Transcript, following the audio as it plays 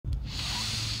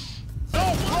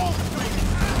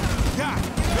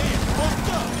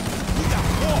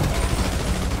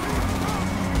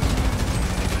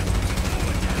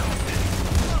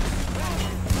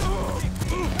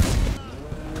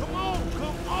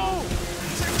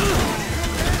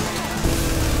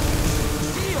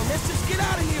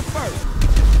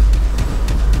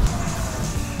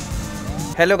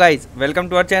Hello guys, welcome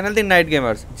to our channel the night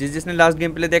gamers. जिसने last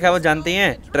game play देखा है वो जानते ही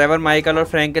हैं। ट्रेवर, माइकल और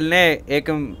फ्रैंकल ने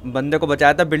एक बंदे को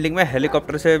बचाया था, बिल्डिंग में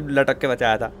हेलीकॉप्टर से लटक के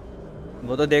बचाया था।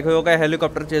 वो तो देखो होगा,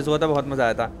 हेलीकॉप्टर चेज हुआ था, बहुत मज़ा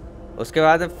आया था। उसके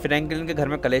बाद फ्रैंकल के घर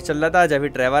में कलेश चल रहा था, जब भी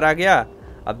ट्रेवर आ गया।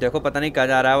 अब देखो पता नहीं कहाँ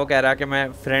जा रहा है। वो कह रहा है कि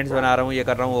मैं फ्रेंड्स बना रहा हूँ, ये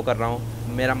कर रहा हूँ, वो कर रहा हूँ,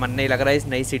 मेरा मन नहीं लग रहा है इस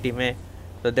नई सिटी में।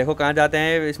 तो देखो कहाँ जाते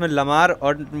हैं। इसमें लमार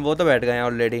और वो तो बैठ गए हैं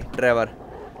ऑलरेडी। ट्रेवर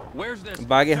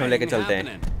बागी हम लेके चलते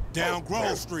हैं।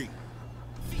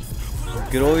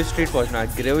 ग्रोव स्ट्रीट पहुंचना है।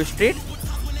 ग्रोव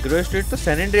स्ट्रीट तो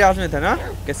सैनिड्रियास में था ना?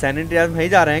 कि सैनिड्रियास में ही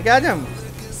जा रहे हैं क्या आज हम?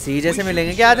 सीजे से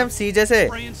मिलेंगे क्या आज हम? सीजे से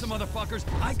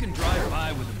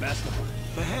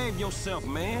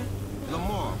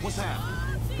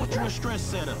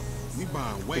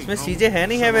इसमें सीजे है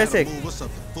नहीं है वैसे?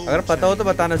 अगर पता हो तो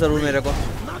बताना जरूर मेरे को।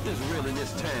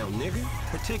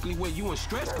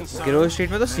 ग्रोव स्ट्रीट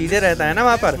में तो सीजे रहता है ना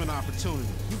वहाँ पर।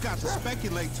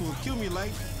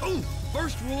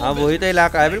 हाँ वही तो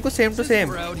इलाका है, बिल्कुल सेम टू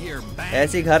सेम।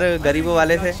 ऐसे घर गरीबों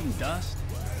वाले थे।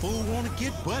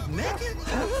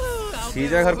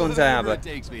 सीधा घर कौन सा है यहाँ पर?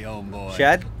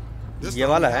 शायद ये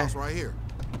वाला है।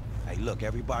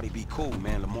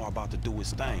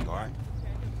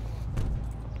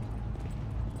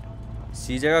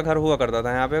 सीजे का घर हुआ करता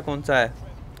था यहाँ पे। कौन सा है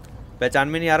पहचान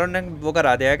में नहीं आ रहा। उन्होंने वो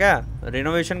करा दिया क्या,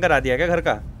 रिनोवेशन करा दिया क्या घर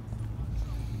का?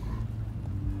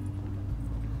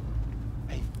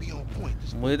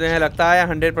 मुझे तो यहाँ लगता है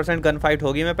 100% गन फाइट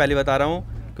होगी। मैं पहले बता रहा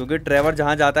हूँ, क्योंकि ट्रेवर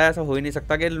जहाँ जाता है ऐसा हो ही नहीं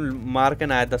सकता कि मार के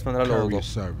ना आए 10-15 लोगों को।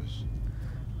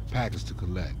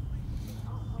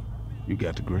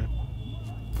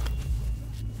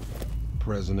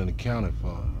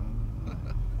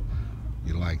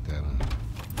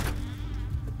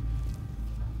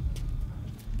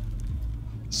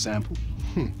 Sample?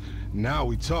 Now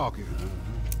we talking.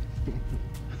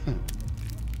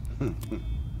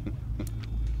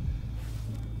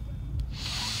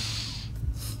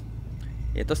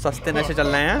 ये तो सस्ते नशे चल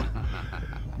रहे हैं।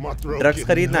 ड्रग्स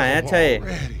खरीदना है। अच्छा है।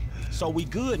 So we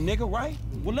good, nigga, right?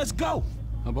 Well, let's go.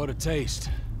 How about a taste?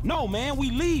 No, man, we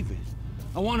leaving.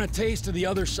 I want a taste of the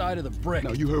other side of the brick.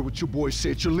 Now you heard what your boy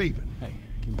said. You're leaving. Hey,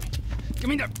 give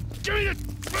me the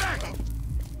back.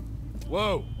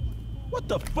 Whoa. What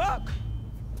the fuck?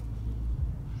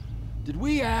 Did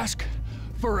we ask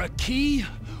for a key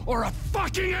or a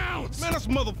fucking ounce? Man, that's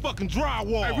motherfucking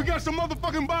drywall. Hey, we got some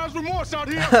motherfucking buyer's remorse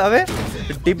out here. अबे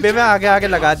डिब्बे में आगे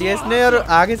लगा दिया इसने और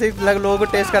आगे से लोगों को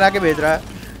टेस्ट करा के भेज रहा है।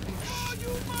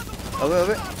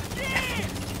 अबे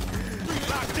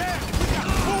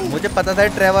मुझे पता था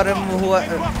ट्रेवर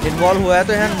इन्वॉल्व हुआ है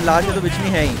तो यहाँ लाशें तो बिछनी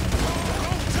है ही।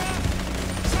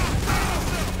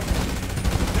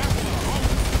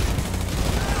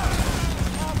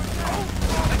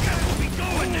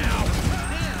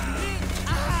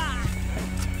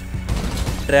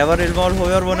 ट्रेवर इन्वॉल्व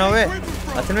हुए और वो ना हुए।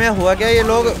 असल में हुआ क्या, ये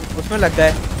लोग उसमें लग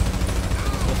गए।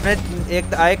 उसने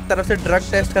एक तरफ से ड्रग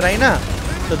टेस्ट कराई ना,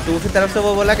 तो दूसरी तरफ से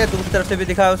वो बोला कि दूसरी तरफ से भी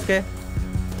दिखा उसके।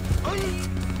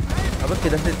 अब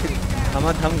किधर से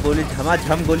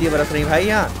झमाझम गोली बरस रही भाई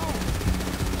यहाँ।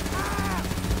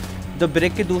 जो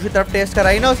ब्रेक की दूसरी तरफ टेस्ट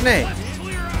कराई ना उसने,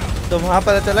 तो वहाँ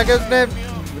पता चला कि उसने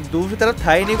दूसरी तरफ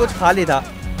था ही नहीं, कुछ खाली था।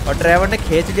 और ड्राइवर ने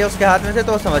खींच लिया उसके हाथ में से,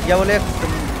 तो समझ गया, बोले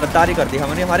गद्दारी कर दी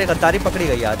हमने, हमारी गद्दारी पकड़ी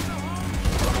गई आज।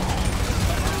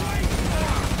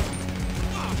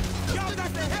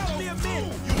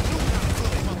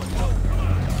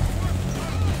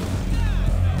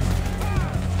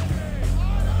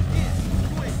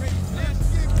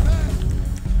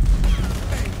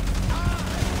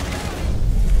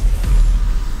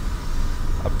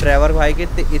 अब ट्रेवर भाई की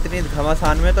इतनी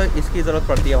घमासान में तो इसकी जरूरत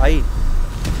पड़ती है भाई।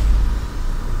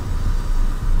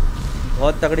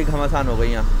 बहुत तगड़ी घमासान हो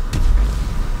गई यहाँ।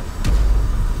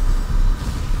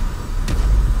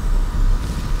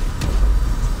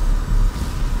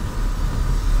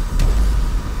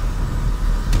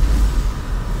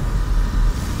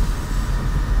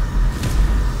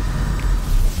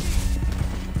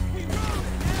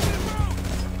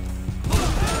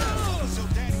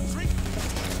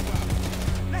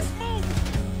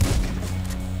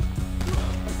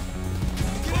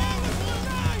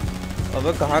 अब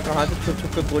कहाँ से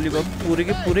छुप के गोली पूरी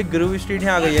की पूरी ग्रोव स्ट्रीट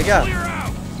यहाँ आ गई है क्या?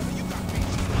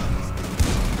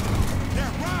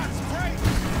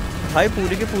 भाई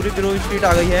पूरी की पूरी ग्रोव स्ट्रीट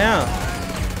आ गई है यहाँ।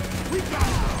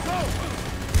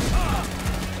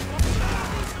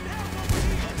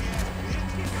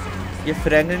 ये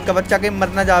फ्रैंकलिन का बच्चा कहीं मर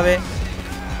ना जावे।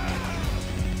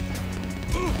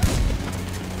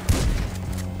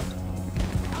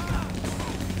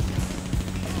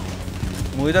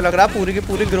 मुझे तो लग रहा है पूरी की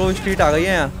पूरी ग्रोव स्ट्रीट आ गई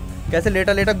है यहाँ। कैसे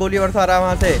लेटा लेटा गोली बरसा रहा है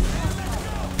वहां से।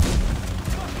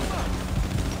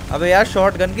 अबे यार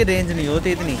शॉर्ट गन की रेंज नहीं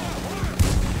होती इतनी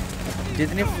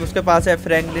जितनी उसके पास है,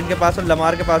 फ्रैंकलिन के पास और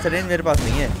लमार के पास है रेंज, मेरे पास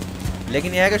नहीं है।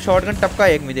 लेकिन यह है कि शॉर्ट गन टपका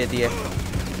एक में देती है।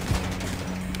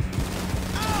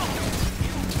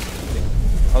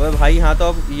 अबे भाई यहाँ तो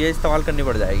अब ये इस्तेमाल करनी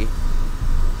पड़ जाएगी।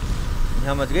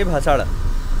 यहाँ मच गई भसड़।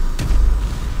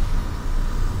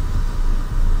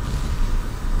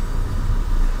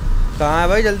 कहाँ है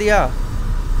भाई, जल्दी आ।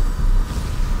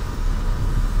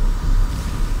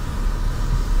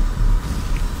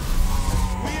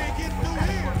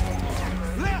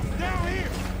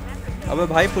 अबे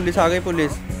भाई पुलिस आ गई।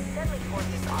 पुलिस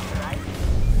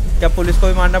क्या पुलिस को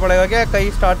भी मारना पड़ेगा क्या?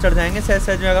 कई स्टार चढ़ जाएंगे सहज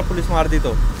सहज में अगर पुलिस मार दी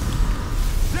तो।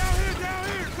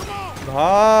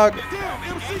 भाग।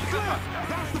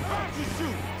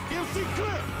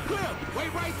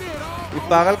 इस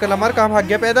पागल का लमर कहाँ भाग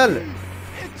गया पैदल?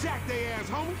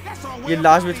 ये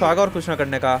लाश बिछवागा और कुछ ना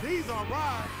करने का।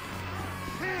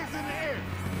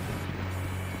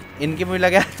 इनकी मुझे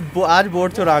लगा आज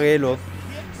बोट चुरा गए लोग।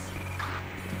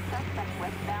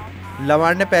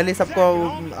 लमार ने पहले सबको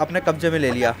अपने कब्जे में ले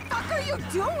लिया।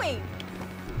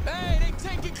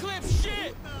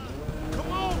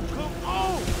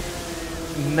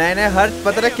 नए नए हर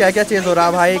पता नहीं क्या क्या चेज हो रहा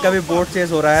है भाई। कभी बोट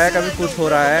चेज हो रहा है, कभी कुछ हो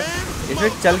रहा है।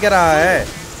 इसमें चल के रहा है।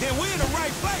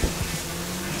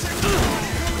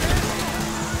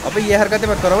 अबे ये हरकतें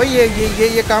मत करो भाई।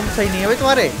 ये काम सही नहीं है भाई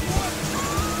तुम्हारे।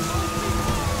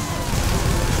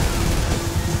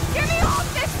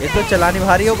 ये तो चलानी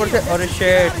भारी है ऊपर से। और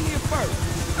शेट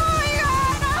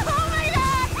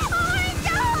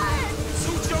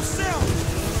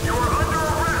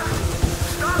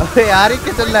अबे यार ये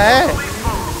क्या चल रहा है?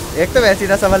 एक तो वैसे ही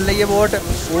ना संभल रही है बोट,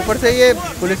 ऊपर से ये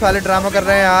पुलिस वाले ड्रामा कर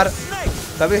रहे हैं यार।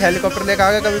 कभी हेलीकॉप्टर लेकर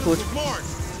आ गए, कभी कुछ।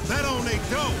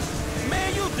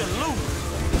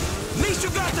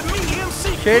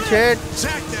 शेट शेट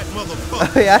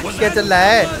अबे यार क्या चल रहा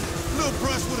है?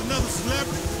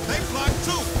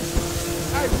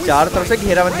 चार तरफ से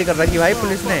घेराबंदी कर रखी भाई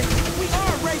पुलिस ने।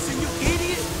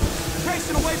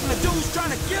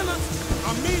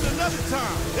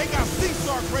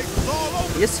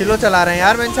 ये स्लो चला रहे हैं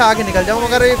यार। मैं इनसे आगे निकल जाऊं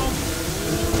मगर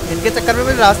इनके चक्कर में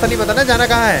मुझे रास्ता नहीं पता ना जाना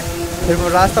कहाँ है। फिर मैं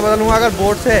रास्ता बदलूंगा अगर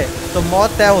बोट से तो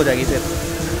मौत तय हो जाएगी। फिर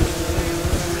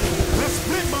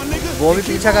वो भी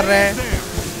पीछा कर रहे हैं।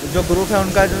 जो ग्रुप है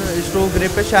उनका स्ट्रू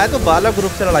ग्रिप पे शायद तो बाला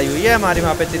ग्रुप से लड़ाई हुई है हमारी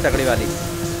वहाँ पे इतनी तगड़ी वाली।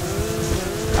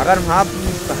 अगर वहाँ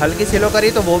हल्की स्लो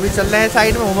करी तो वो भी चल रहे हैं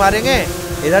साइड में, वो मारेंगे।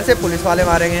 इधर से पुलिस वाले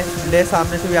मारेंगे। ले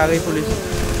सामने से भी आ गई पुलिस।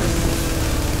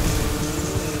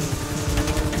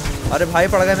 अरे भाई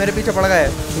पड़ गए, मेरे पीछे पड़ गए।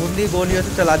 बूंदी गोलियों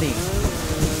से चला दी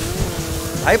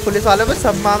भाई। पुलिस वालों में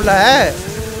सब मामला है।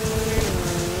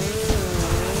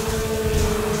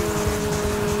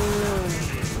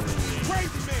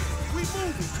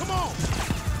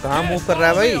 कहाँ मूव कर रहा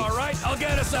है भाई?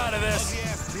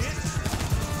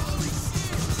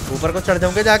 ऊपर को चढ़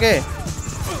जाऊंगे जाके।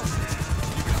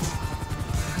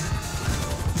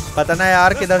 पता ना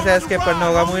यार किधर से एस्केप करना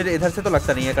होगा। मुझे इधर से तो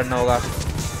लगता नहीं है करना होगा।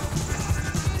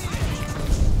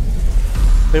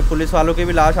 फिर पुलिस वालों की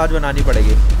भी लाश आज बनानी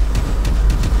पड़ेगी।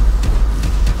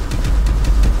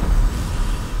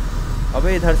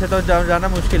 अबे इधर से तो जाना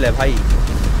मुश्किल है भाई।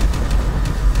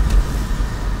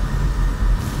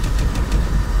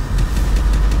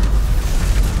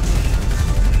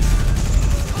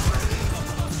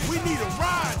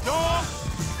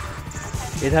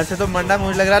 इधर से तो मरना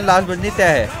मुझे लग रहा है लाश बननी तय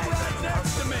है।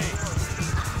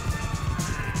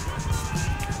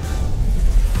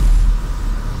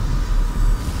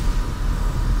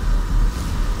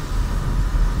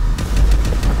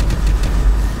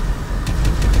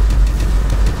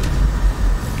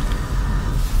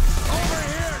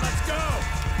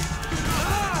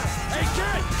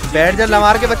 बैठ जा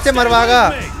लमार के बच्चे, मरवागा।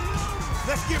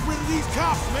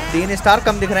 3 स्टार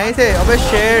कम दिख रहे हैं इसे। अबे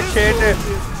शेट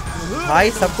शेट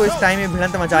भाई सबको इस टाइम में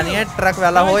भिड़ंत मचानी है। ट्रक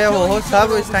वाला हो या वो हो,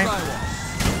 सब इस टाइम।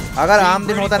 अगर आम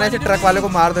दिन होता ना इसे ट्रक वाले को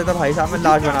मार देता भाई साहब, मैं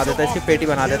लाश बना देता, इसकी पेटी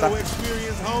बना देता।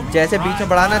 जैसे बीच में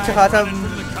बढ़ाना अच्छा खासा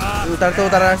उतरते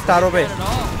उतर स्टारों पे।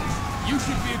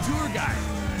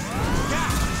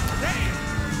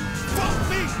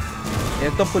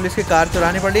 एक तो पुलिस की कार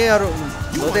चुरानी पड़ी और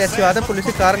वो तो अच्छी बात है पुलिस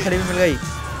की कार खड़ी भी मिल गई।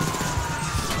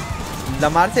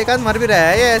 लमार से एक आध मर भी रहा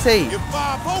है ये ऐसे ही।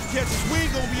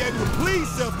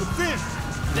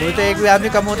 मुझे तो एक भी आदमी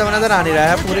कम होता हुआ नजर आ नहीं रहा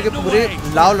है। पूरे के पूरे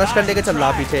लाव लश्कर लेके चल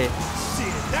रहा पीछे।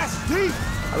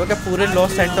 अब क्या पूरे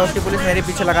लॉस सेंटोस की पुलिस मेरे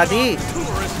पीछे लगा दी।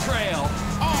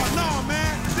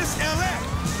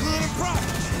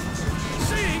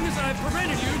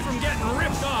 prevented you from getting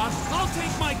ripped off, I'll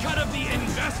take my cut of the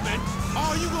investment.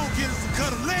 All you gonna get is a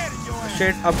cut of lead in your ass.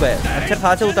 शेट अब गए अच्छे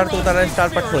खासे उतरते उतर स्टार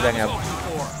पट हो जाएंगे अब।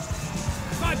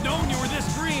 If I'd known you were this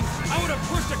green, I would have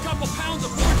pushed a couple pounds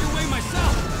aboard your way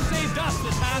myself. Saved us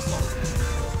this hassle.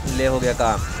 ले हो गया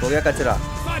काम, हो गया कचरा।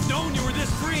 If I'd known you were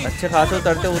this green, अच्छे खासे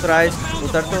उतरते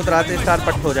उतराते स्टार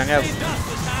पट हो जाएंगे अब।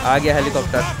 आ गया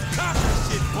हेलीकॉप्टर।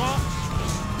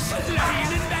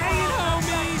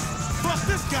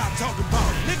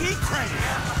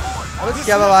 अबे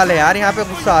क्या बवाल है यार, यहाँ पे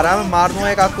गुस्सा आ रहा है, मैं मार दूंगा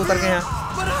एक आग को उतर के यहाँ।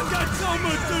 but I've got so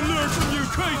much to learn from you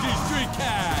crazy street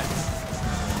cats.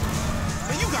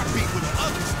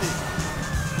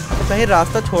 तो कहीं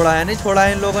रास्ता छोड़ा है नहीं छोड़ा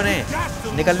है इन लोगों ने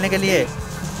निकलने के लिए,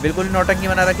 बिल्कुल ही नौटंकी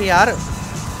बना रखी यार।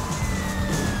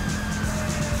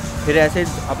 फिर ऐसे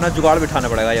अपना जुगाड़ बिठाना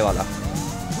पड़ेगा ये वाला।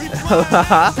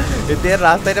 इतने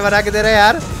रास्ते ने बना के दे रहे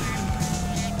यार,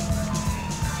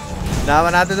 ना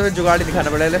बनाते तो फिर जुगाड़ ही दिखाना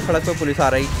पड़ेगा। सड़क पे पुलिस आ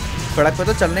रही, सड़क पे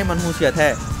तो चलने मनहूसियत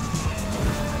है।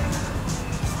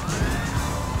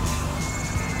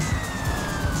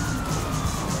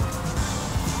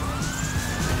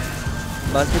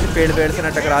 बस किसी पेड़ से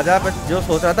न टकरा जा, बस जो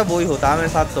सोच रहा था वो ही होता मेरे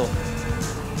साथ। तो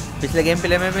पिछले गेम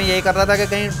प्ले में मैं यही कर रहा था कि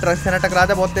कहीं ट्रक से न टकरा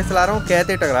जा, बहुत तेज चला रहा हूँ,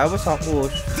 कहते ही टकराया वो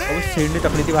सीढ़ी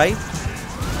तकड़ी थी भाई,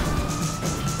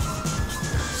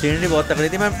 सीढ़ी बहुत तकड़ी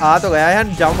थी। मैं आ तो गया यार,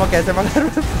 जाऊँगा कैसे मगर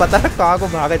पता है कहाँ को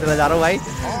भागा चला जा रहा हूँ भाई।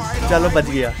 चलो बच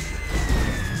गया।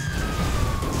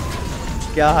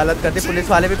 क्या हालत करती, पुलिस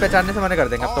वाले भी पहचानने से मना कर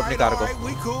देंगे अब तो अपनी कार को।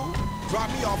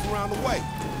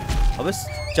 अब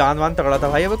चांद वांद तगड़ा था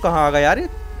भाई, अब कहाँ आ गया यार, ये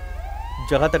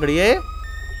जगह तगड़ी है।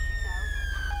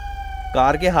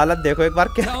 कार की हालत देखो एक बार,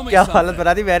 क्या हालत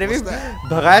बना दी। मैंने भी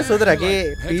भगाए सुध रखी,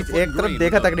 बीच एक तरफ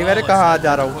देखा तगड़ी, मैंने कहाँ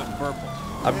जा रहा हूँ।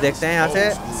 अब देखते हैं यहाँ से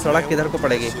सड़क किधर को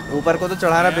पड़ेगी। ऊपर को तो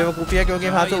चढ़ाना बेवकूफ़ी है क्योंकि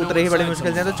वहाँ से उतरे ही बड़ी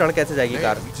मुश्किल से, तो चढ़ कैसे जाएगी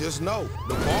कार।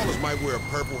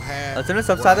 असल में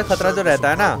सबसे ज्यादा खतरा जो रहता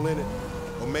है ना,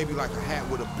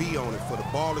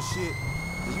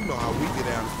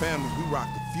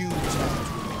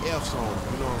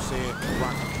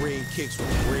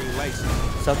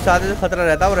 सबसे ज्यादा जो खतरा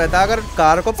रहता है वो रहता है अगर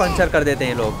कार को पंचर कर देते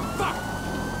हैं लोग।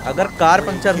 अगर कार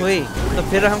पंचर हुई तो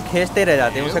फिर हम खींचते रह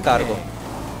जाते हैं उसे कार को।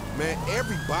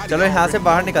 चलो यहाँ से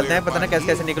बाहर निकलते हैं, पता नहीं कैसे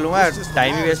कैसे निकलूंगा,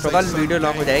 टाइम ही वेस्ट होगा, वीडियो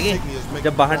लॉन्ग हो जाएगी।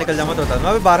 जब बाहर निकल जाऊंगा तो बता दूंगा।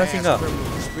 अभी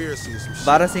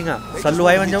बारह सिंगा सल्लू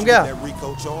भाई बन जाऊँ क्या,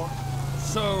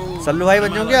 सल्लू भाई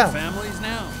बन जाऊँ क्या?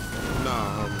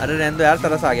 अरे रहने दो यार,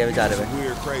 तरस आ गया बेचारे पे।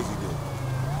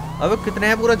 अबे कितने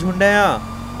हैं, पूरा झुंड है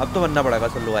यहाँ। अब तो बनना पड़ेगा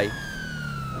सल्लू भाई।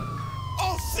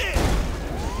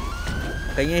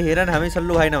 कहीं ये हिरन हमें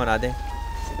सल्लू भाई ना बना दे।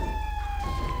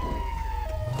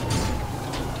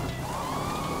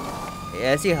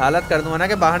 ऐसी हालत कर दूंगा ना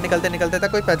कि बाहर निकलते निकलते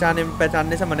तक कोई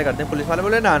पहचानने से मना करते हैं। पुलिस वाले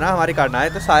बोले ना ना हमारी कार ना है,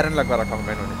 तो सायरन लगवा रखा हूँ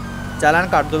मैं इन्होंने। चालान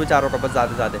काट दो बेचारों का बस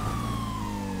ज्यादा।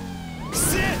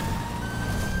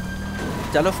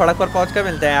 चलो सड़क पर पहुंच कर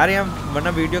मिलते हैं यार, यहाँ वरना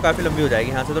वीडियो काफ़ी लंबी हो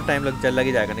जाएगी। यहाँ से तो टाइम लग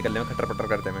ही जाएगा निकलने में, खटर पटर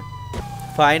करते में।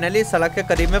 फाइनली सड़क के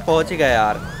करीब में पहुंच ही गए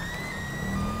यार।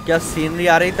 क्या सीनरी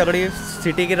आ रही तगड़ी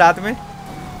सिटी की रात में,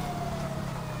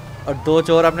 और दो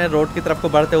चोर अपने रोड की तरफ को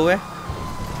बढ़ते हुए।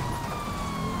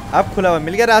 अब खुला हुआ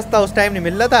मिल गया रास्ता, उस टाइम नहीं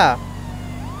मिल रहा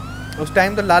था। उस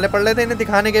टाइम तो लाले पड़ रहे थे इन्हें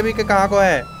दिखाने के भी कि कहाँ को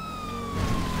है।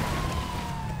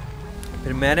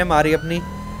 फिर मैंने मारी अपनी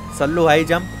सल्लू हाई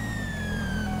जंप।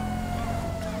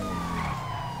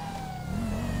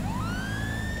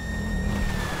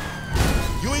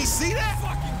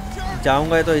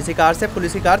 जाऊंगा तो इसी कार से,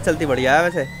 पुलिस की कार चलती बढ़िया है।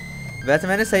 वैसे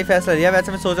मैंने सही फैसला लिया।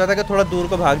 वैसे मैं सोच रहा था कि थोड़ा दूर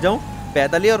को भाग जाऊं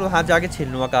पैदल ही और वहाँ जाके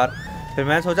छीन लूँगा कार। फिर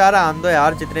मैं सोचा अरे आम दो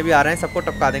यार, जितने भी आ रहे हैं सबको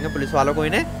टपका देंगे पुलिस वालों को,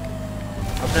 इन्हें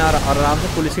अपने आराम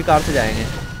से पुलिस की कार से जाएंगे।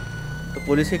 तो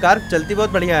पुलिस की कार चलती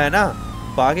बहुत बढ़िया है ना,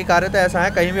 बाकी कारें तो ऐसा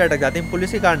है कहीं भी अटक जाती,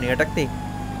 पुलिस की कार नहीं अटकती।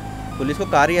 पुलिस को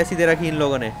कार ही ऐसी दे रखी इन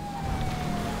लोगों ने।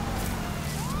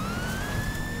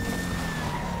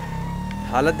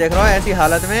 हालत देख रहा हो, ऐसी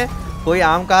हालत में कोई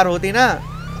आम कार होती ना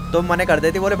तो मने कर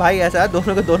देती, बोले भाई ऐसा है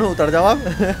दोनों के दोनों उतर जाओ अब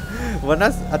वरना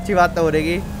अच्छी बात तो हो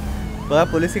रहेगी। वह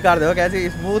पुलिस की कार देखो कैसी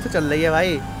स्मूथ चल रही है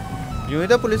भाई। यूं ही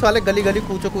तो पुलिस वाले गली गली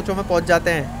कूचों में पहुंच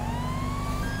जाते हैं।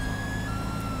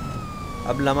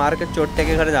 अब लमार के चोटे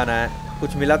के घर जाना है,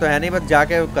 कुछ मिला तो है नहीं, बस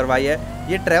जाके करवाई है।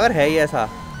 ये ट्रेवर है ही ऐसा,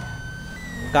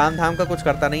 काम धाम का कुछ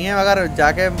करता नहीं है, मगर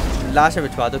जाके लाशें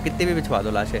बिछवा दो, कितनी भी बिछवा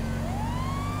दो लाशें।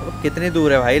 अब कितनी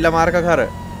दूर है भाई लमार का घर।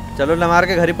 चलो लमार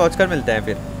के घर ही पहुंचकर मिलते हैं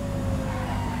फिर।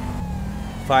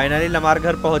 फाइनली लमार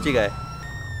घर पहुंच ही गए।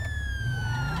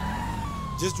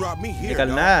 Just drop me here.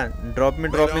 निकलना dog. ड्रॉप में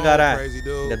Later गा रहा on, है crazy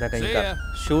dude. गधा कहीं See का।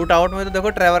 ya. शूट आउट में तो देखो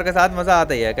ट्रेवर के साथ मजा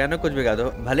आता ही है, कहने कुछ भी कहा दो,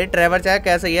 भले ट्रेवर चाहे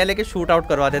कैसे ही है लेकिन शूट आउट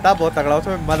करवा देता बहुत तगड़ा,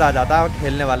 उसमें मजा आ जाता है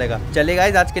खेलने वाले का। चलिए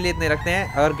गाइस आज के लिए इतने रखते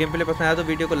हैं, अगर गेम प्ले पसंद आया तो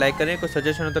वीडियो को लाइक करें, कुछ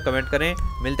सजेशन हो तो कमेंट करें,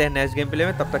 मिलते हैं नेक्स्ट गेम प्ले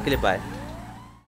में, तब तक के लिए बाय।